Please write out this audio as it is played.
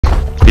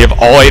You have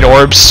all 8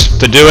 orbs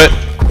to do it.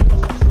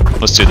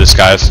 Let's do this,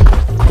 guys.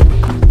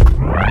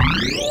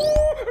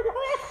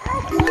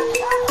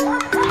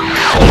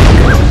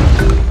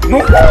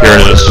 Here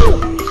it is.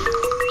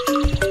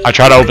 I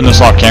tried to open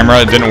this off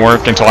camera. It didn't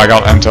work until I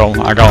got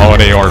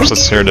all 8 orbs.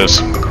 Let's hear this.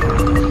 We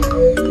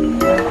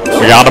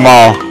got them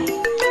all.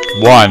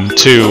 1,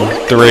 2,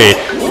 3,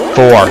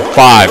 4,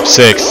 5,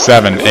 6,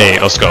 7,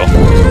 8. Let's go.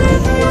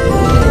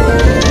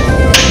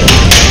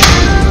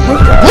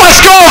 Let's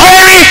go,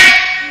 baby!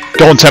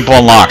 Golden Temple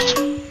unlocked.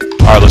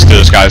 Alright, let's do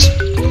this, guys.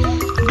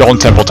 Golden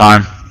Temple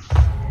time.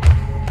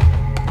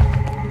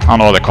 I don't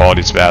know why the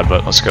quality's bad,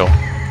 but let's go.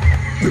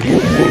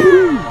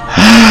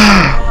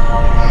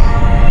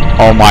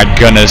 Oh my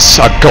goodness.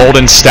 A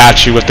golden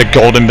statue with the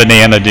golden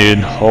banana, dude.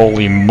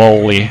 Holy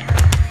moly.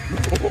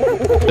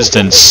 Just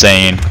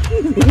insane.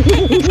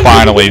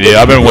 Finally, dude.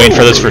 I've been waiting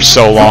for this for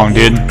so long,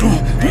 dude.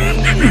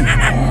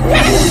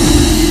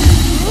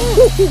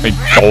 A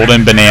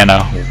golden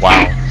banana.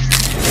 Wow.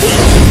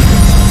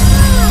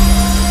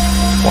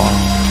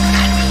 Wow.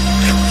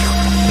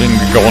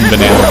 Golden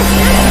banana.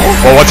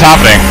 Well, what's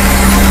happening?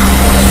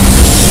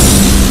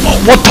 Oh,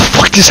 what the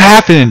fuck just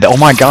happened? Oh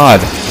my god.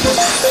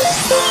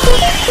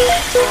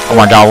 Oh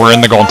my god, we're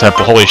in the Golden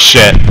Temple. Holy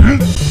shit.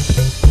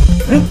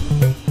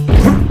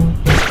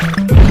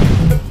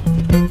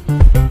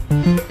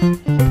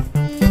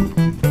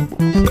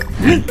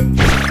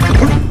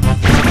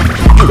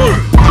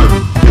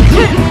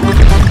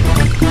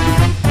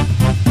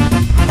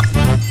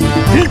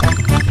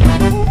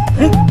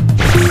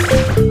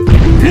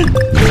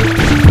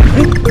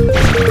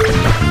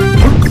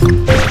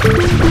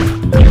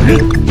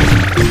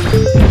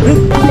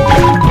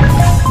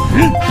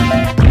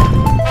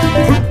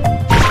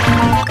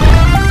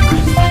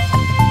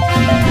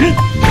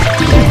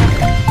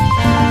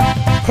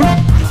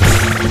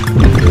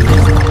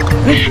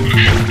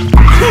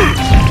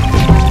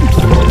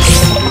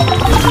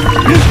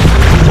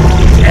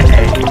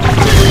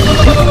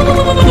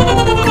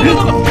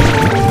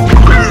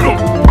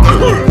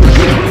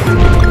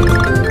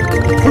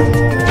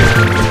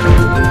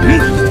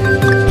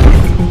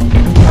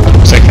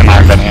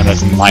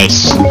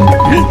 Nice.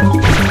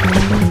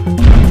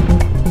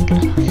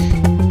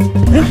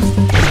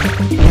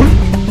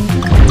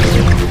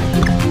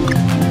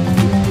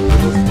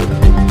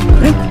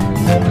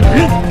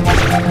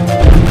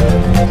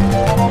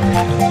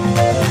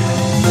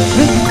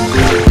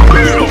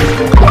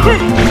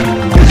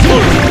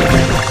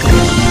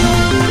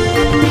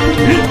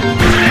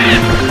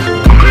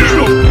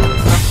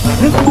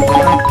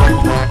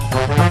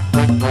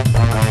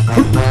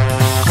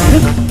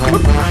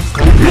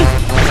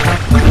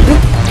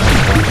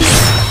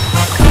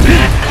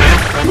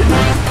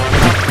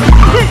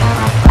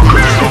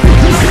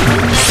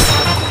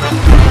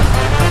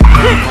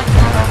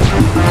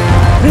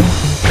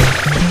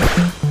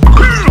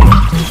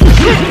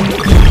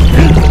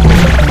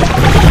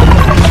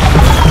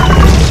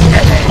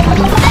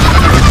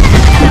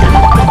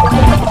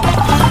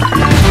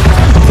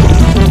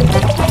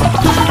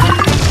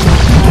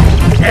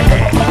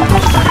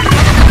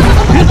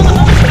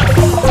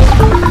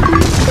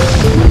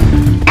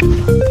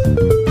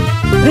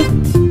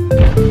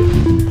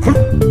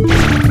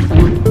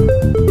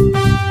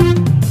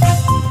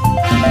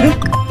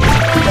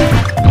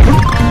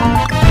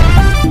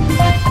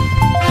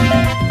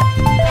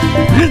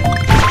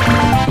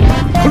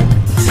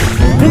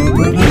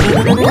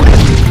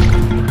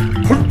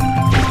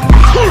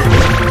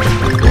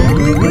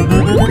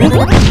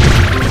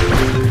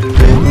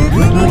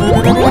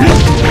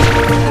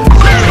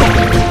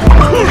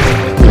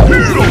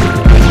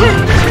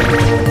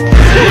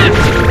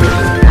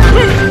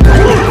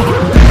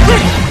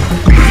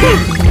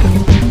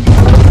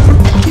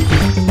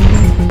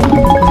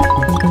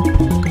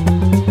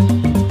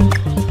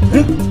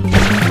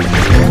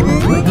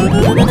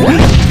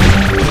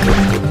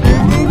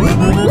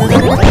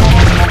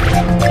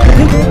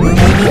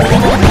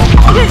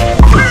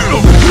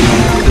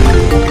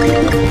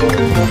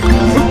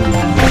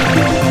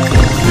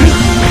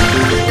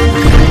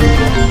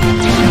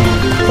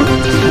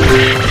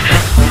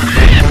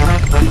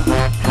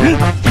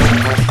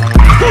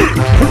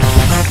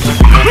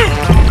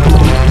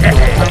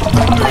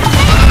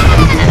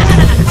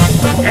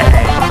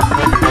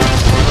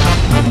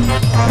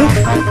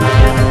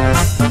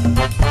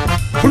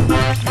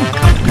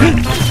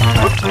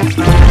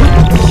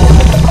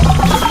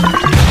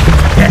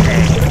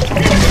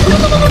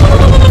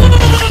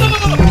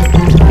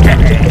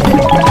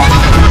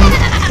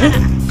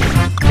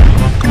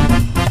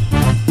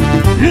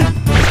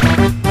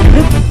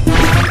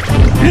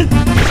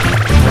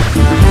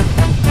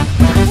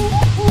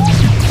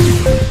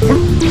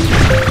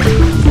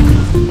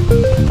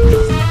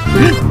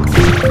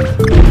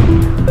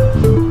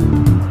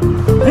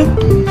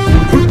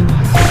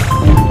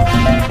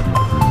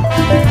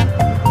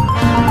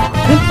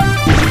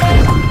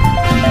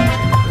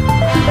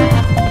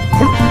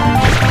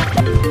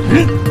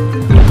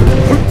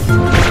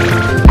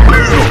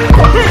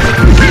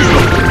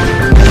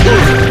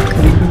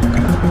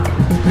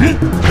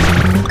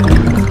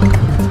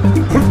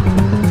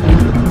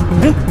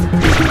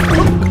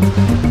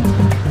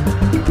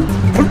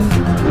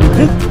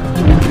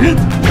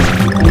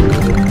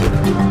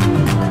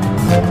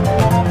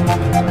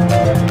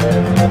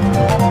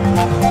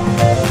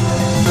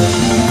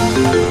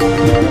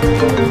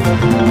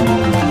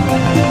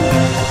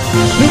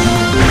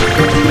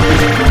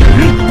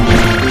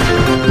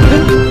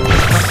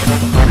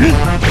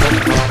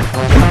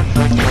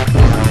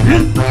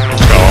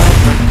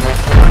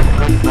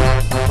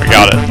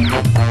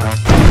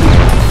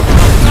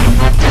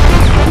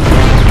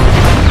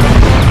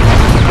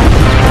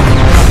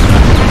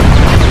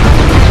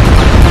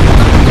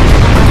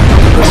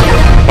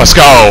 Let's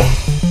go.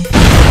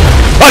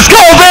 Let's go,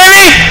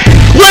 baby!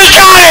 We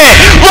got it!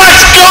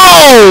 Let's go!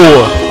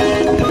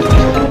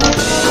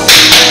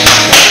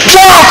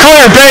 Draw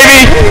clear,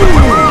 baby!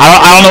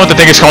 I don't know what the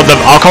thing is called.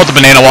 I'll call it the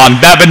banana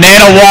wand. That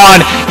banana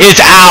wand is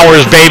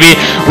ours, baby.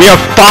 We have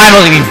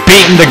finally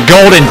beaten the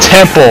Golden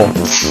Temple.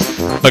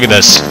 Look at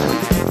this.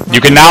 You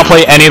can now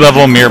play any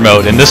level in mirror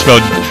mode. In this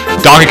mode,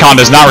 Donkey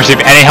Kong does not receive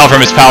any help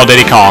from his pal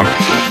Diddy Kong,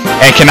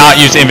 and cannot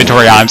use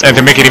inventory items. And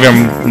to make it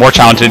even more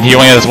challenging, he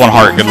only has 1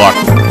 heart. Good luck.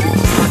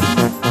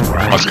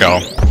 Let's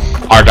go.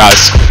 Alright,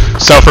 guys.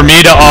 So for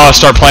me to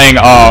start playing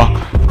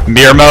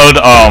mirror mode,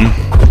 100,000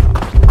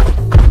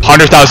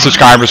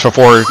 subscribers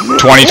before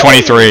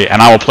 2023,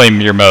 and I will play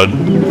mirror mode.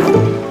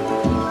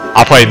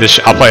 I'll play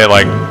it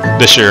like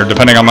this year,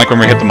 depending on like when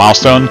we hit the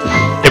milestone.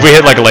 If we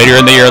hit like later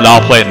in the year, then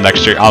I'll play it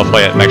next year.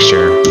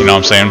 You know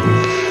what I'm saying?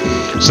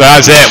 So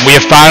that's it. We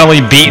have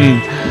finally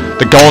beaten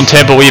the Golden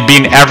Temple. We have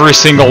beaten every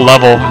single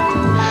level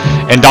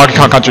in Donkey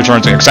Kong Country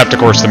Returns, except of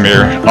course the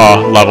mirror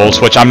levels,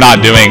 which I'm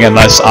not doing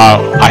unless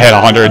I hit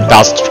 100,000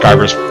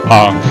 subscribers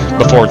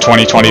before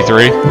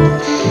 2023.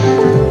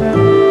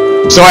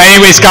 So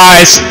anyways,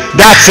 guys,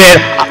 that's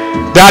it.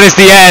 That is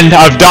the end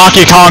of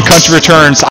Donkey Kong Country Returns.